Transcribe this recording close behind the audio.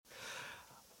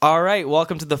All right,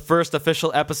 welcome to the first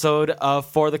official episode of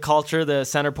For the Culture, the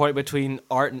center point between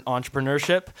art and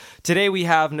entrepreneurship. Today we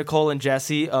have Nicole and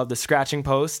Jesse of the Scratching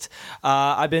Post.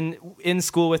 I've been in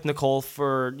school with Nicole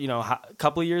for, a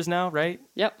couple of years now, right?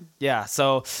 Yep. Yeah,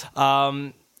 so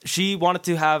she wanted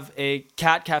to have a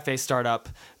cat cafe startup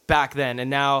back then, and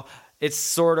now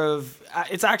it's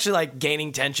actually like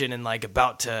gaining tension and like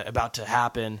about to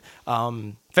happen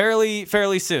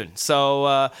fairly soon.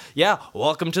 So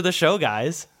welcome to the show,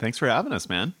 guys. Thanks for having us,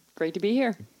 man. Great to be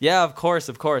here. Yeah, of course.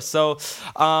 So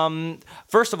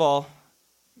first of all,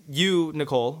 you,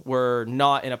 Nicole, were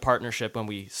not in a partnership when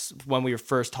we were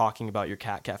first talking about your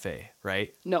cat cafe,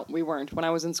 right? No, we weren't. When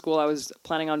I was in school, I was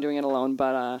planning on doing it alone,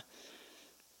 but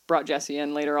brought Jesse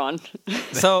in later on.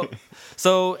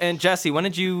 And Jesse, when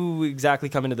did you exactly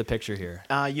come into the picture here?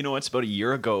 It's about a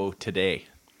year ago today.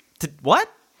 What?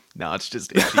 No, it's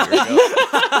just a year ago.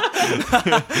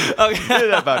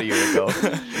 Okay. About a year ago.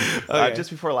 Okay. Just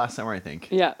before last summer, I think.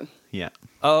 Yeah. Yeah.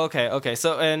 Oh, okay.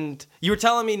 So, and you were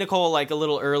telling me, Nicole, like a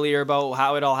little earlier about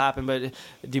how it all happened, but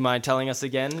do you mind telling us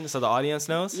again so the audience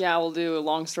knows? Yeah, we'll do a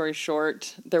long story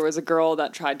short. There was a girl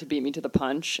that tried to beat me to the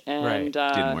punch, and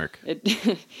didn't work. There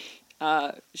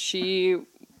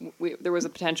was a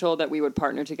potential that we would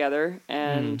partner together,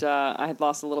 and I had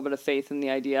lost a little bit of faith in the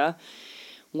idea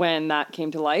when that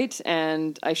came to light,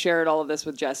 and I shared all of this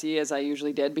with Jesse, as I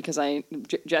usually did, because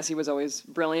Jesse was always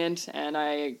brilliant, and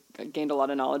I gained a lot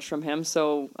of knowledge from him.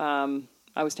 So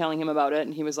I was telling him about it,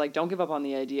 and he was like, "Don't give up on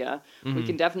the idea. Mm-hmm. We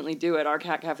can definitely do it. Our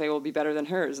cat cafe will be better than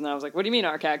hers." And I was like, "What do you mean,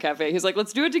 our cat cafe?" He's like,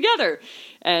 "Let's do it together."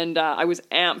 And I was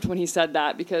amped when he said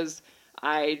that, because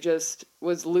I just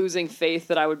was losing faith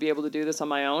that I would be able to do this on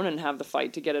my own and have the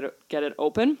fight to get it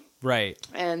open. Right.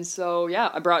 And so,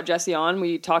 I brought Jesse on.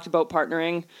 We talked about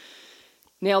partnering,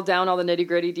 nailed down all the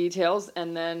nitty-gritty details,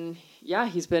 and then,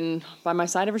 he's been by my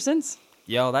side ever since.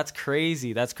 Yo, that's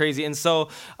crazy. And so,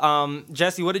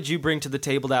 Jesse, what did you bring to the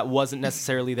table that wasn't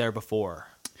necessarily there before?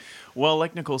 Well,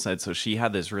 like Nicole said, so she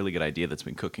had this really good idea that's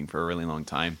been cooking for a really long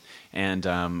time. And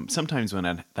sometimes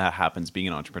when that happens, being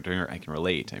an entrepreneur, I can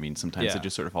relate. I mean, sometimes it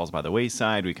just sort of falls by the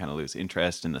wayside. We kind of lose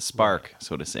interest in the spark,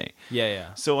 so to say.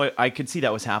 Yeah. So I could see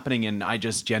that was happening, and I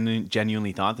just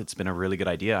genuinely thought that's been a really good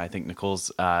idea. I think Nicole's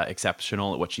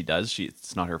exceptional at what she does.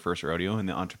 It's not her first rodeo in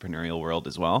the entrepreneurial world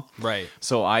as well. Right.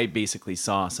 So I basically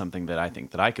saw something that I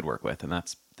think that I could work with, and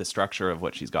that's the structure of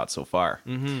what she's got so far.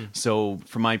 Mm-hmm. So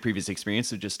from my previous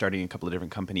experience of just starting a couple of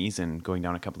different companies and going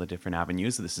down a couple of different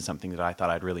avenues, this is something that I thought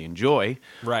I'd really enjoy.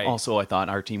 Right. Also, I thought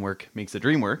our teamwork makes the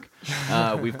dream work.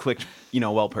 We've clicked,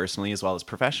 well, personally as well as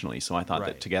professionally. So I thought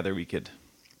that together we could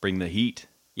bring the heat.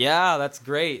 Yeah, that's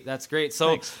great. So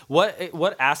Thanks.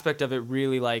 What aspect of it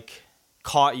really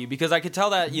caught you? Because I could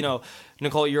tell that,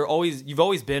 Nicole, you've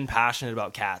always been passionate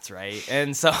about cats, right?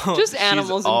 And so just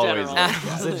animals in general.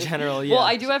 Animals in general, yeah. Well,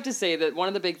 I do have to say that one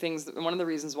of the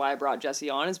reasons why I brought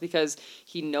Jesse on is because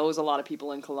he knows a lot of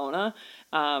people in Kelowna.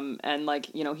 And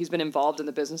he's been involved in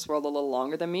the business world a little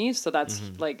longer than me. So that's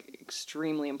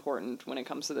extremely important when it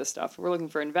comes to this stuff. We're looking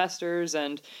for investors,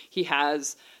 and he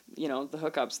has, the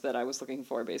hookups that I was looking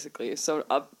for, basically. So,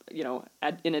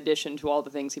 in addition to all the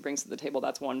things he brings to the table,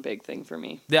 that's one big thing for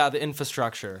me. Yeah, the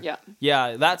infrastructure. Yeah,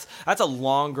 that's a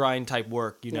long grind type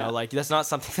work, that's not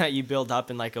something that you build up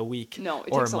in a week. No,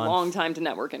 it takes a long time to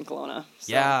network in Kelowna.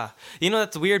 So. Yeah.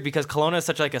 That's weird because Kelowna is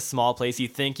such a small place. You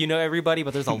think you know everybody,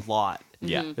 but there's a lot.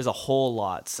 Yeah. There's a whole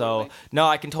lot. So, no,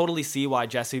 I can totally see why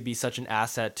Jesse would be such an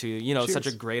asset to, such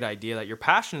a great idea that you're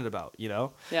passionate about, Yeah.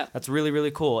 That's really,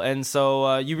 really cool. And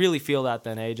so you really feel that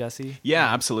then, eh, Jesse?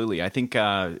 Yeah, absolutely. I think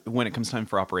when it comes time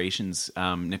for operations,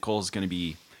 Nicole's going to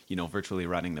be virtually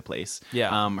running the place.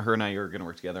 Yeah. Her and I are going to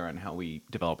work together on how we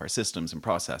develop our systems and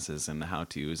processes and the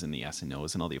how-tos and the yes and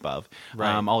no's and all the above.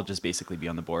 Right. I'll just basically be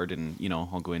on the board and,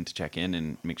 I'll go in to check in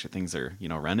and make sure things are,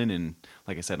 running. And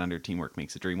like I said, under teamwork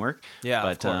makes the dream work. Yeah,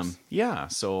 but, of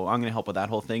course. So I'm going to help with that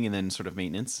whole thing and then sort of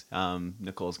maintenance.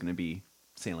 Nicole's going to be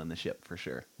sailing the ship for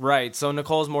sure. Right. So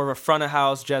Nicole's more of a front of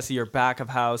house, Jesse, you're back of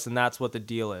house, and that's what the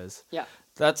deal is. Yeah.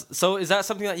 So is that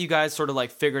something that you guys sort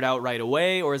of figured out right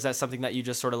away, or is that something that you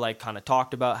just sort of kind of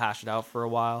talked about, hashed it out for a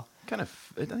while? I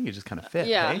think it just kind of fit.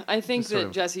 Yeah, right? I think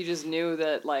that Jesse just knew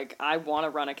that I want to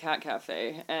run a cat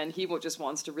cafe, and he just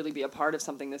wants to really be a part of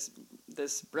something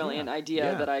this brilliant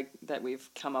idea that we've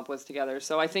come up with together.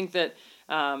 So I think that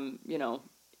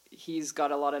he's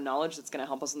got a lot of knowledge that's going to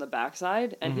help us on the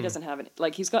backside, and he doesn't have any,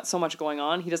 like, he's got so much going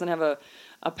on. He doesn't have a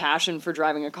passion for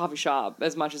driving a coffee shop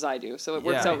as much as I do, so it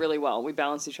works out really well. We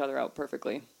balance each other out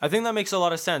perfectly. I think that makes a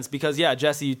lot of sense because, yeah,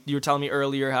 Jesse, you were telling me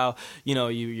earlier how, you know,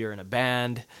 you're in a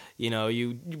band, you know,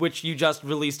 which you just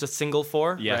released a single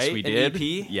for, yes, right? we did. An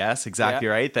EP? Yes, exactly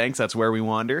right. Thanks. That's Where We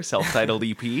Wander, self-titled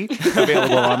EP,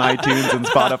 available on iTunes and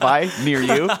Spotify near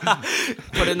you.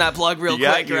 Put in that plug real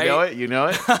quick, you right? You know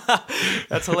it.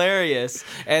 That's hilarious.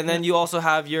 And then you also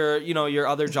have your, you know, your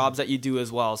other jobs that you do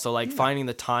as well. So like finding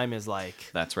the time is like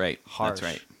That's right. harsh.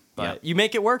 That's right. But you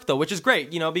make it work though, which is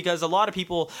great, you know, because a lot of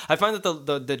people, I find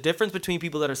that the difference between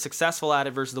people that are successful at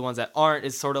it versus the ones that aren't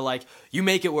is sort of like you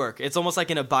make it work. It's almost like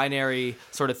in a binary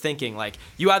sort of thinking, like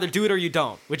you either do it or you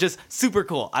don't, which is super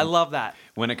cool. I love that.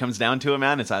 When it comes down to it,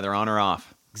 man, it's either on or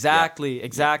off. Exactly.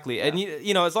 Yeah. And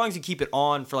you know, as long as you keep it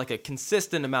on for like a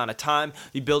consistent amount of time,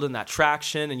 you build in that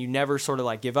traction and you never sort of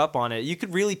like give up on it, you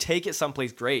could really take it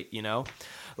someplace great, you know?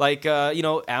 Like you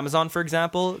know, Amazon, for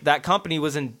example, that company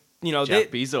was in, you know, Jeff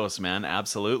Bezos, man,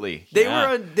 absolutely. They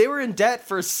were in debt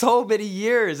for so many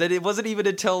years, and it wasn't even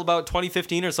until about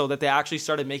 2015 or so that they actually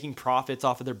started making profits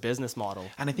off of their business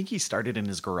model. And I think he started in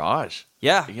his garage.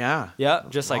 Yeah, Yeah.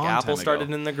 just like Long Apple time started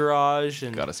ago. in the garage,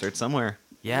 and Got to start somewhere.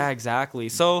 yeah, exactly.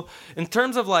 So, in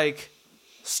terms of like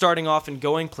starting off and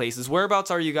going places, whereabouts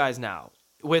are you guys now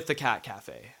with the Cat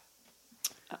Cafe?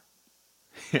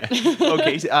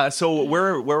 Okay, so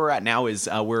where we're at now is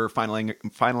we're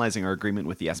finalizing our agreement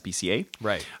with the SPCA.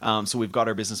 Right. So we've got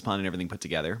our business plan and everything put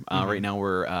together. Right now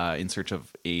we're in search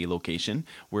of a location.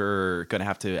 We're going to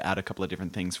have to add a couple of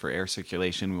different things for air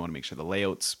circulation. We want to make sure the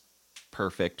layout's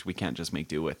perfect. We can't just make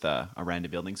do with a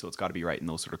random building, so it's got to be right in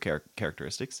those sort of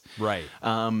characteristics. Right.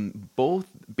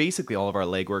 Basically all of our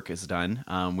legwork is done.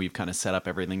 We've kind of set up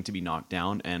everything to be knocked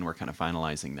down, and we're kind of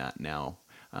finalizing that now.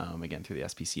 Again, through the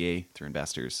SPCA, through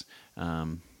investors.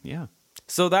 Yeah.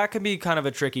 So that can be kind of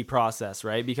a tricky process,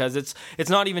 right? Because it's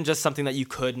not even just something that you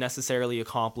could necessarily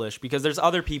accomplish because there's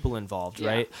other people involved,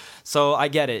 right? So I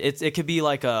get it. It could be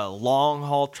like a long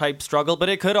haul type struggle, but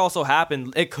it could also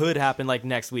happen. It could happen like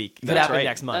next week. It could happen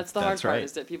next month. That's the hard part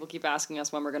is that people keep asking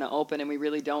us when we're going to open, and we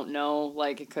really don't know.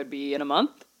 Like, it could be in a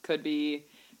month, could be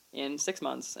in 6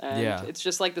 months, and it's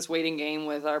just like this waiting game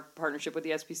with our partnership with the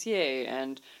SPCA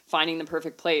and finding the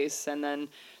perfect place, and then,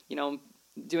 you know,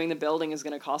 doing the building is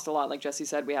going to cost a lot. Like Jesse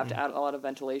said, we have to add a lot of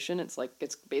ventilation. It's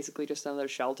basically just another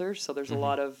shelter, so there's a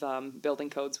lot of building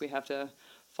codes we have to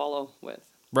follow with.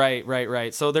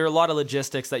 Right. So there are a lot of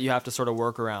logistics that you have to sort of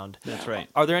work around. That's right.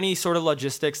 Are there any sort of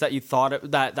logistics that you thought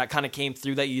that kind of came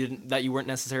through that you weren't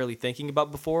necessarily thinking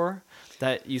about before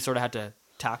that you sort of had to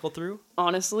tackle through?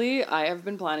 Honestly, I have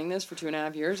been planning this for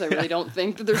 2.5 years. I really don't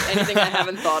think that there's anything I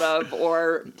haven't thought of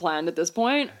or planned at this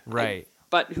point. Right.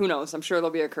 But who knows? I'm sure there'll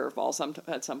be a curveball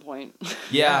at some point.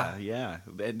 Yeah.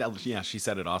 She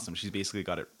said it awesome. She's basically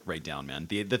got it right down, man.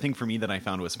 The thing for me that I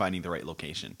found was finding the right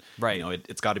location. Right. You know,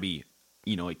 it's got to be,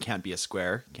 you know, it can't be a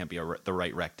square, can't be the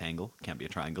right rectangle, can't be a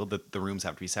triangle. The rooms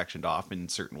have to be sectioned off in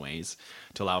certain ways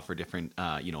to allow for different,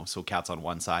 so cats on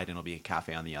one side and it'll be a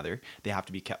cafe on the other. They have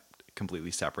to be kept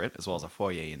completely separate, as well as a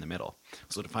foyer in the middle.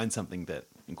 So to find something that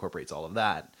incorporates all of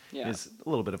that is a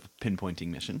little bit of a pinpointing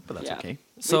mission, but that's okay.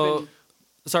 So,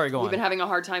 sorry, go on. We've been having a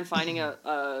hard time finding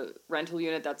a rental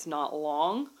unit that's not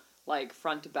long, like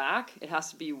front to back. It has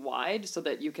to be wide so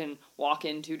that you can walk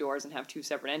in 2 doors and have 2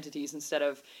 separate entities instead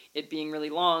of it being really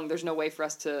long. There's no way for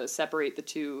us to separate the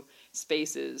 2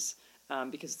 spaces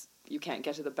because you can't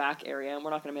get to the back area, and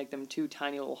we're not going to make them 2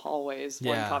 tiny little hallways,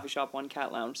 one coffee shop, one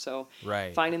cat lounge. So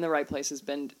finding the right place has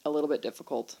been a little bit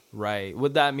difficult. Right.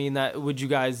 Would that mean that, would you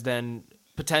guys then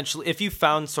potentially, if you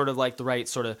found sort of like the right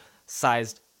sort of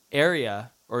sized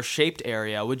area or shaped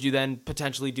area, would you then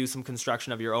potentially do some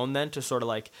construction of your own then to sort of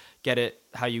like get it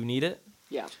how you need it?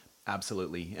 Yeah.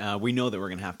 Absolutely. We know that we're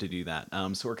going to have to do that.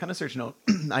 So we're kind of searching out,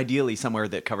 ideally, somewhere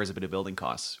that covers a bit of building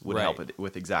costs would help it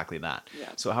with exactly that. Yeah.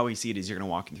 So how we see it is you're going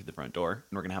to walk in through the front door, and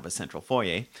we're going to have a central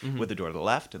foyer with the door to the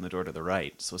left and the door to the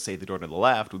right. So say the door to the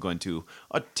left, we go into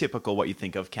a typical what you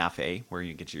think of cafe, where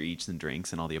you get your eats and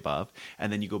drinks and all the above.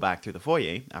 And then you go back through the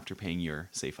foyer after paying your,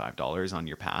 say, $5 on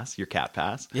your pass, your cat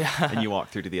pass. Yeah. And you walk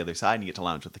through to the other side and you get to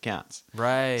lounge with the cats.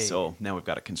 Right. So now we've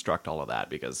got to construct all of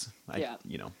that because,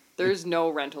 There's no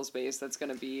rental space that's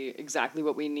going to be exactly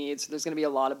what we need. So there's going to be a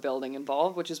lot of building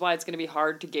involved, which is why it's going to be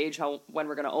hard to gauge when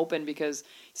we're going to open, because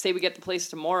say we get the place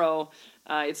tomorrow,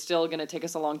 it's still going to take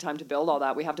us a long time to build all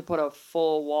that. We have to put a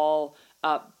full wall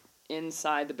up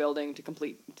inside the building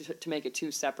to make it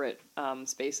 2 separate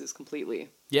spaces completely.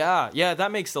 Yeah,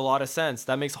 that makes a lot of sense.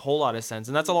 That makes a whole lot of sense,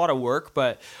 and that's a lot of work.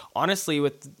 But honestly,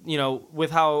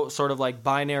 with how sort of like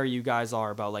binary you guys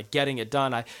are about like getting it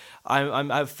done,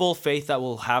 I have full faith that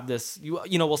we'll have this.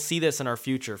 We'll see this in our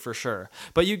future for sure.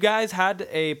 But you guys had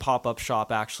a pop-up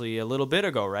shop actually a little bit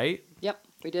ago, right? Yep,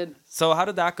 we did. So how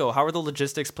did that go? How were the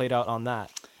logistics played out on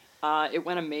that? It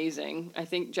went amazing. I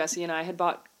think Jesse and I had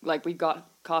we got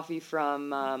coffee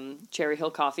from Cherry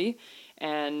Hill Coffee,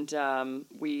 and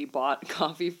we bought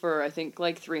coffee for I think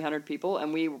like 300 people,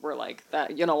 and we were like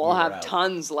that. We'll have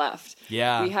tons left.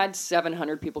 Yeah, we had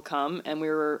 700 people come, and we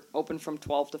were open from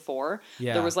 12 to 4.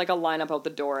 Yeah, there was like a lineup out the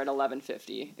door at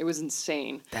 11:50. It was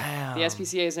insane. Damn, the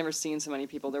SPCA has never seen so many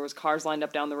people. There was cars lined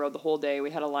up down the road the whole day. We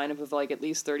had a lineup of like at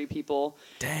least 30 people.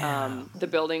 Damn, the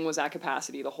building was at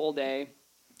capacity the whole day.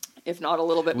 If not a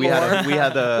little bit more. We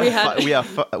had a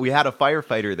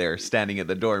firefighter there standing at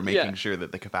the door, making sure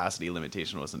that the capacity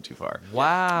limitation wasn't too far.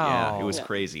 Wow. Yeah, it was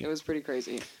crazy. It was pretty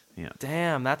crazy. Yeah.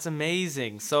 Damn, that's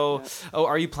amazing. So,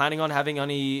 are you planning on having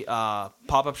any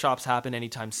pop-up shops happen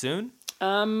anytime soon?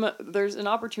 There's an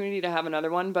opportunity to have another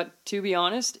one, but to be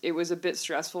honest, it was a bit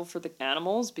stressful for the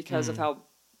animals because of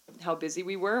how busy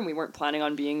we were, and we weren't planning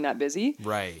on being that busy.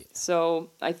 Right. So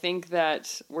I think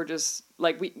that we're just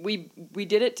like we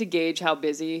did it to gauge how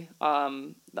busy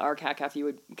our cat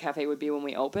cafe would be when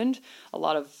we opened. A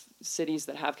lot of cities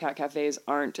that have cat cafes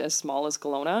aren't as small as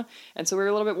Kelowna, and so we were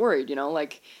a little bit worried.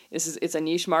 Like it's a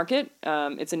niche market,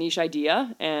 it's a niche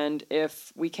idea, and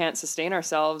if we can't sustain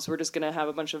ourselves, we're just gonna have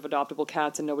a bunch of adoptable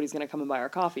cats, and nobody's gonna come and buy our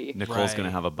coffee. Nicole's gonna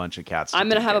have a bunch of cats. I'm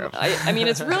gonna have I mean,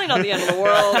 it's really not the end of the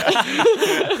world.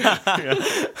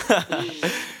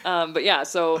 But yeah,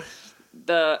 so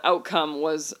the outcome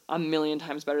was a million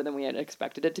times better than we had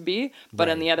expected it to be. But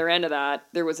on the other end of that,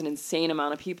 there was an insane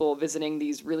amount of people visiting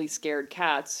these really scared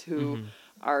cats who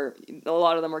a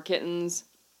lot of them were kittens.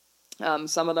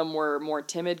 Some of them were more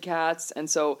timid cats. And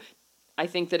so I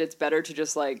think that it's better to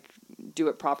just like do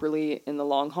it properly in the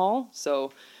long haul.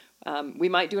 So we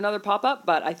might do another pop-up,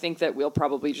 but I think that we'll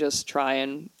probably just try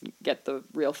and get the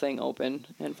real thing open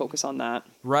and focus on that.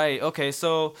 Right. Okay.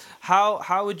 So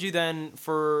how would you then,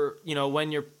 for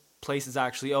when your place is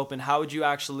actually open, how would you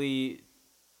actually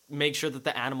make sure that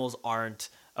the animals aren't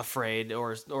afraid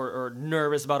or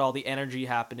nervous about all the energy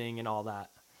happening and all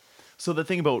that? So the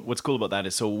thing about what's cool about that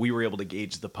is, so we were able to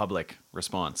gauge the public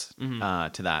response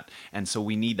to that, and so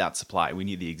we need that supply. We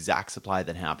need the exact supply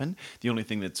that happened. The only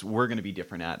thing we're going to be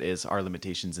different at is our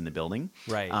limitations in the building.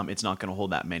 Right. It's not going to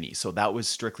hold that many. So that was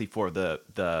strictly for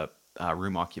the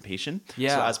room occupation.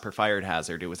 Yeah. So as per fire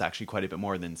hazard, it was actually quite a bit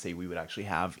more than say we would actually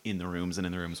have in the rooms and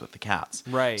in the rooms with the cats.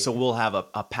 Right. So we'll have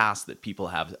a pass that people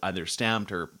have either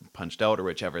stamped or punched out or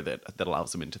whichever that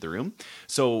allows them into the room.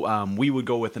 So we would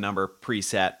go with the number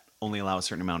preset. Only allow a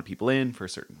certain amount of people in for a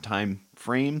certain time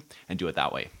frame and do it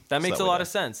that way. That makes a lot of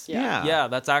sense. Yeah.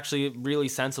 That's actually really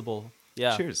sensible.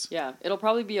 Yeah. Cheers. Yeah, it'll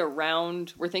probably be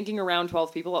we're thinking around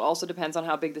 12 people. It also depends on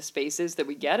how big the space is that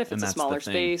we get. If it's a smaller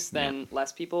space, then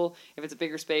less people. If it's a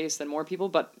bigger space, then more people.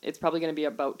 But it's probably going to be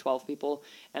about 12 people,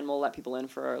 and we'll let people in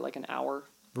for like an hour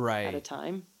at a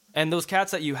time. And those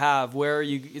cats that you have,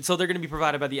 so they're going to be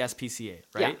provided by the SPCA,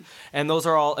 right? Yeah. And those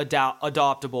are all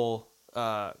adoptable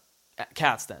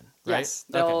cats then, right? Yes,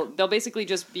 they'll basically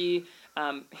just be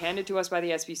handed to us by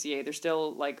the SPCA. They're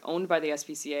still like owned by the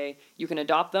SPCA. You can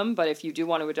adopt them, but if you do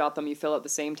want to adopt them, you fill out the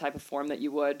same type of form that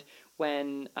you would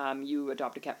when you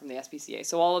adopt a cat from the SPCA.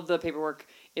 So all of the paperwork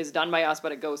is done by us,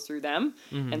 but it goes through them.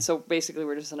 Mm-hmm. And so basically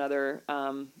we're just another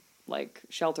like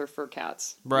shelter for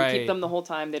cats. Right. We keep them the whole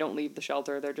time. They don't leave the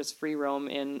shelter. They're just free roam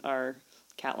in our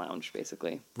cat lounge,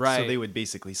 basically. Right. So they would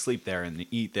basically sleep there and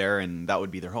eat there, and that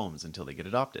would be their homes until they get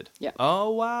adopted. Yeah.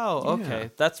 Oh, wow. Okay. Yeah.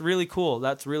 That's really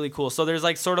cool. So there's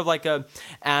like sort of like a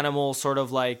animal sort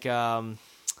of like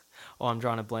I'm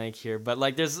drawing a blank here, but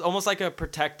like there's almost like a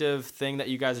protective thing that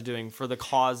you guys are doing for the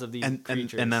cause of these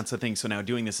creatures. And that's the thing. So now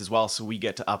doing this as well, so we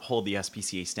get to uphold the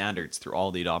SPCA standards through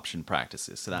all the adoption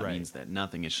practices. So that means that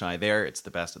nothing is shy there. It's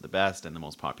the best of the best and the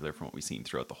most popular from what we've seen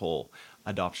throughout the whole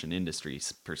adoption industry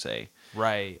per se.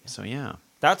 Right. So yeah.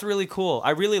 That's really cool.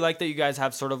 I really like that you guys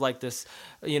have sort of like this,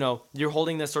 you're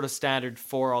holding this sort of standard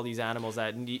for all these animals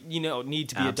that need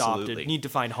to be adopted, need to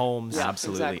find homes. Yeah,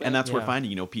 absolutely. exactly. And that's what we're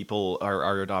finding, people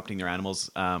are adopting their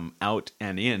animals out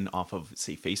and in off of,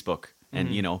 say, Facebook. And,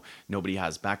 nobody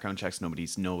has background checks. Nobody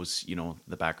knows,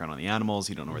 the background on the animals.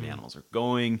 You don't know where the animals are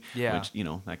going. Yeah. Which,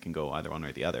 that can go either one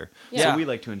or the other. Yeah. So we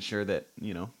like to ensure that,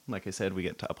 like I said, we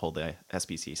get to uphold the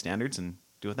SPCA standards and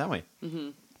do it that way. Mm-hmm.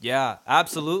 Yeah,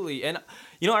 absolutely. And,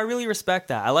 I really respect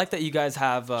that. I like that you guys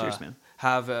have Cheers, man.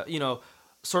 have a,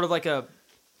 sort of like a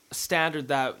standard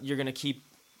that you're going to keep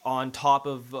on top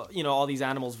of all these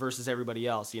animals versus everybody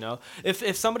else.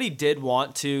 If somebody did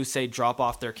want to, say, drop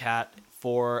off their cat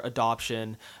for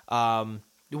adoption,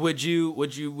 would you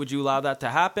allow that to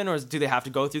happen, or do they have to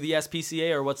go through the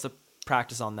SPCA, or what's the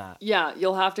practice on that? Yeah,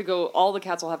 you'll have to go. All the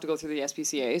cats will have to go through the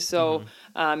SPCA. So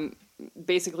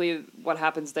basically what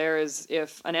happens there is,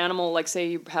 if an animal, like say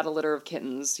you had a litter of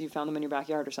kittens, you found them in your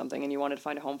backyard or something, and you wanted to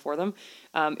find a home for them,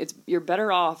 you're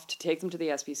better off to take them to the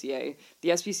SPCA. The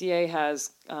SPCA has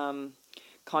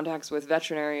contacts with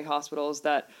veterinary hospitals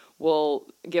that will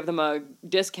give them a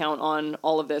discount on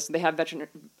all of this. They have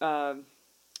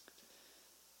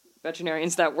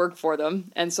veterinarians that work for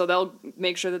them, and so they'll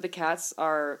make sure that the cats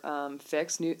are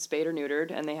fixed, spayed or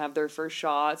neutered, and they have their first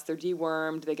shots, they're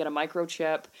dewormed, they get a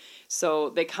microchip,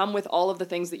 so they come with all of the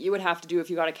things that you would have to do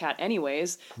if you got a cat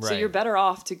anyways. Right. So you're better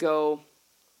off to go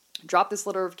drop this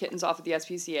litter of kittens off at the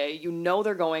SPCA.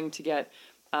 They're going to get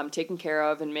taken care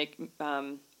of and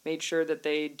made sure that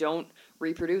they don't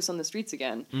reproduce on the streets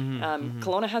again.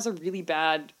 Kelowna has a really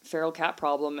bad feral cat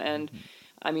problem, and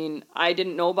I mean, I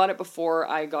didn't know about it before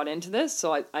I got into this,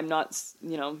 so I'm not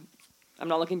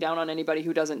looking down on anybody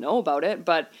who doesn't know about it,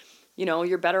 but,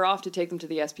 you're better off to take them to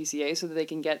the SPCA so that they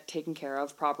can get taken care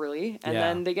of properly, and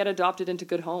then they get adopted into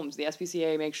good homes. The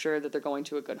SPCA makes sure that they're going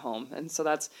to a good home, and so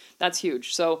that's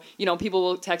huge. So, people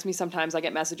will text me sometimes, I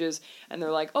get messages, and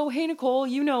they're like, oh, hey, Nicole,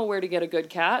 you know where to get a good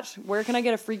cat. Where can I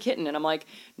get a free kitten? And I'm like,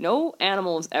 no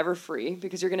animal is ever free,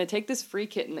 because you're going to take this free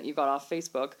kitten that you got off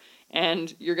Facebook,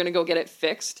 and you're going to go get it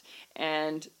fixed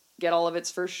and get all of its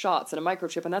first shots and a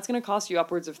microchip, and that's going to cost you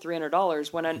upwards of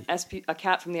 $300 when a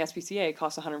cat from the SPCA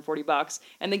costs $140,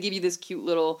 and they give you this cute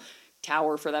little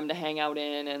tower for them to hang out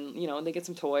in, and they get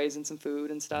some toys and some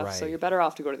food and stuff. Right. So you're better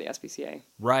off to go to the SPCA.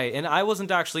 Right. And I wasn't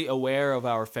actually aware of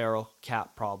our feral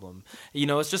cat problem.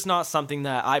 It's just not something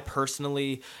that I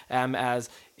personally am as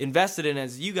invested in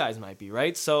as you guys might be,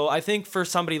 right? So I think for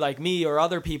somebody like me or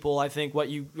other people, I think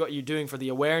what you're doing for the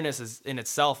awareness is in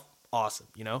itself awesome,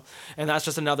 and that's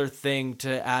just another thing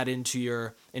to add into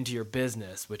your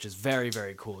business, which is very,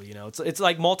 very cool. It's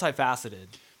like multifaceted.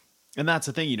 And that's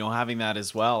the thing, having that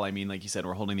as well. I mean, like you said,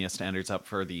 we're holding the standards up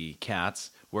for the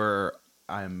cats. We're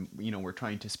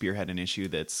trying to spearhead an issue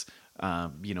that's,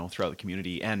 throughout the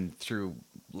community and through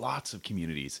lots of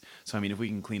communities. So, I mean, if we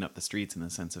can clean up the streets in the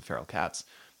sense of feral cats,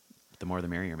 the more the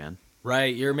merrier, man.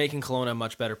 Right. You're making Kelowna a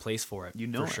much better place for it.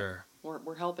 For sure.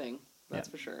 We're helping. That's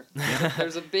for sure.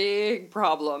 There's a big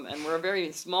problem, and we're a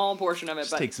very small portion of it.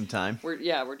 Just take some time. We're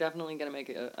definitely going to make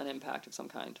an impact of some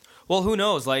kind. Well, who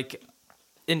knows? Like,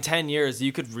 in 10 years,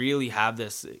 you could really have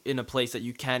this in a place that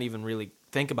you can't even really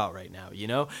think about right now.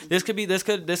 This could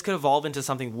evolve into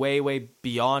something way, way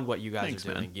beyond what you guys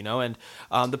are doing. Man.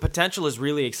 And the potential is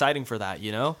really exciting for that.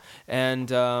 And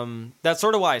that's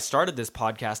sort of why I started this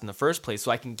podcast in the first place,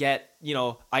 so I can get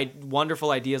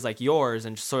wonderful ideas like yours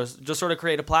and just sort of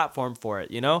create a platform for it.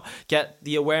 Get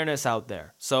the awareness out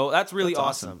there. So that's really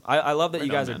awesome. I love that you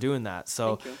guys are doing that.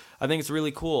 So I think it's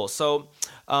really cool. So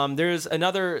there's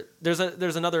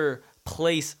another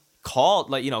place called,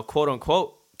 like, quote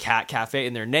unquote, Cat Cafe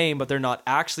in their name, but they're not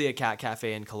actually a cat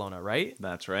cafe in Kelowna, right?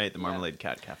 That's right, the Marmalade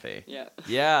Cat Cafe. Yeah.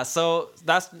 Yeah, so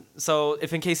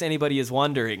if in case anybody is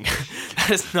wondering, that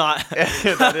is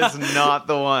not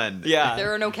the one. Yeah.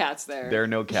 There are no cats there. There are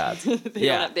no cats. They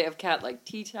have cat like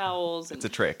tea towels and it's a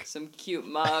trick. Some cute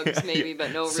mugs maybe,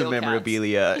 but no real some cats.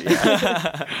 memorabilia.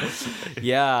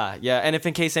 Yeah. Yeah. And if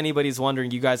in case anybody's wondering,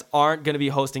 you guys aren't going to be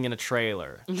hosting in a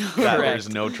trailer. There's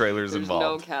no trailers involved.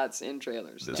 There's no cats in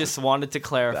trailers. No. Just wanted to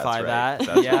clarify that.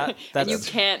 That's and you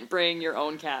can't bring your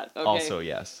own cat. Okay? Also,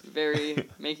 yes.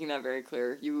 Making that very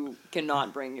clear. You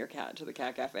cannot bring your cat to the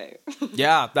Cat Cafe.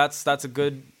 Yeah, that's a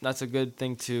good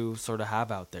thing to sort of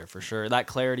have out there for sure. That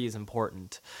clarity is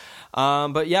important.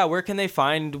 But yeah, where can they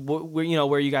find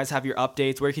where you guys have your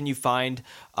updates? Where can you find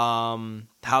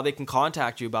how they can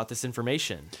contact you about this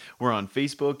information? We're on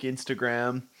Facebook,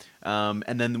 Instagram,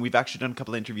 and then we've actually done a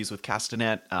couple of interviews with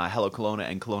Castanet, Hello Kelowna,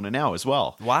 and Kelowna Now as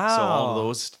well. Wow. So all of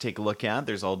those to take a look at.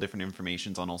 There's all different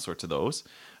informations on all sorts of those.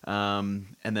 And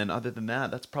then other than that,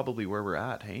 that's probably where we're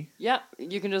at, hey? Yeah,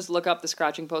 you can just look up the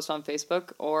Scratching Post on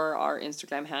Facebook, or our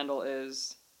Instagram handle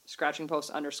is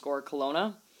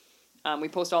scratchingpost_Kelowna. We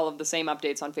post all of the same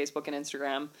updates on Facebook and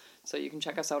Instagram, so you can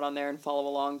check us out on there and follow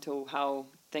along to how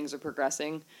things are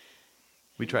progressing.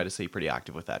 we try to stay pretty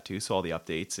active with that too. So all the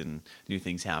updates and new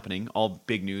things happening, all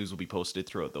big news will be posted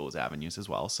throughout those avenues as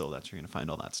well. So that's where you're going to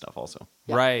find all that stuff also.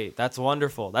 Yeah. Right. That's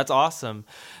wonderful. That's awesome.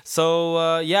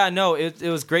 So, it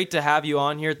was great to have you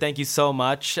on here. Thank you so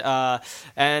much.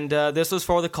 This was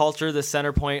For the Culture, the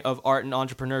center point of art and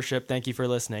entrepreneurship. Thank you for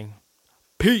listening.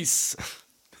 Peace.